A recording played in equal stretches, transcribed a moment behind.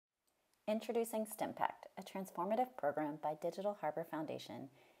Introducing STEMpact, a transformative program by Digital Harbor Foundation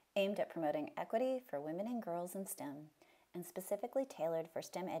aimed at promoting equity for women and girls in STEM and specifically tailored for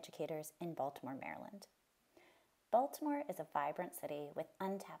STEM educators in Baltimore, Maryland. Baltimore is a vibrant city with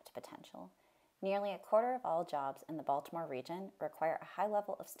untapped potential. Nearly a quarter of all jobs in the Baltimore region require a high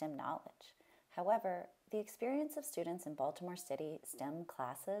level of STEM knowledge. However, the experience of students in Baltimore City STEM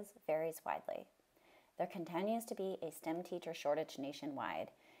classes varies widely. There continues to be a STEM teacher shortage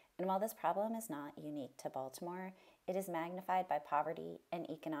nationwide, and while this problem is not unique to Baltimore, it is magnified by poverty and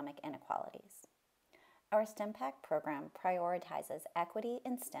economic inequalities. Our STEMpact program prioritizes equity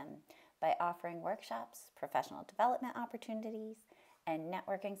in STEM by offering workshops, professional development opportunities, and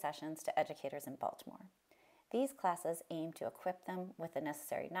networking sessions to educators in Baltimore. These classes aim to equip them with the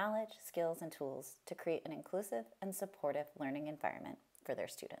necessary knowledge, skills, and tools to create an inclusive and supportive learning environment for their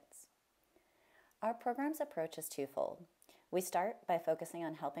students. Our program's approach is twofold. We start by focusing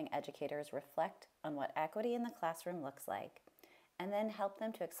on helping educators reflect on what equity in the classroom looks like, and then help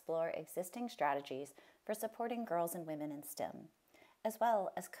them to explore existing strategies for supporting girls and women in STEM, as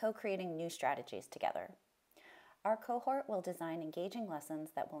well as co-creating new strategies together. Our cohort will design engaging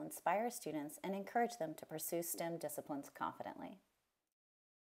lessons that will inspire students and encourage them to pursue STEM disciplines confidently.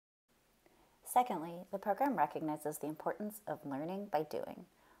 Secondly, the program recognizes the importance of learning by doing.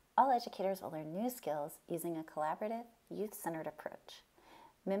 All educators will learn new skills using a collaborative, youth-centered approach.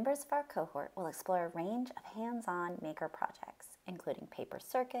 Members of our cohort will explore a range of hands-on maker projects, including paper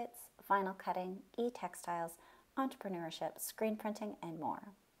circuits, vinyl cutting, e-textiles, entrepreneurship, screen printing, and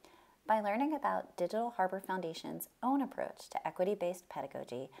more. By learning about Digital Harbor Foundation's own approach to equity-based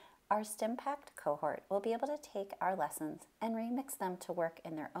pedagogy, our STEMpact cohort will be able to take our lessons and remix them to work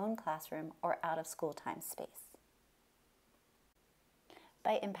in their own classroom or out-of-school time space.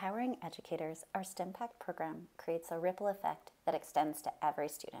 By empowering educators, our STEMpact program creates a ripple effect that extends to every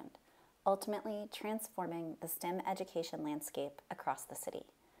student, ultimately transforming the STEM education landscape across the city.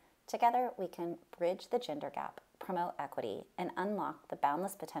 Together, we can bridge the gender gap, promote equity, and unlock the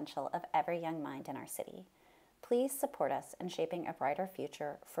boundless potential of every young mind in our city. Please support us in shaping a brighter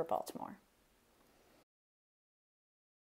future for Baltimore.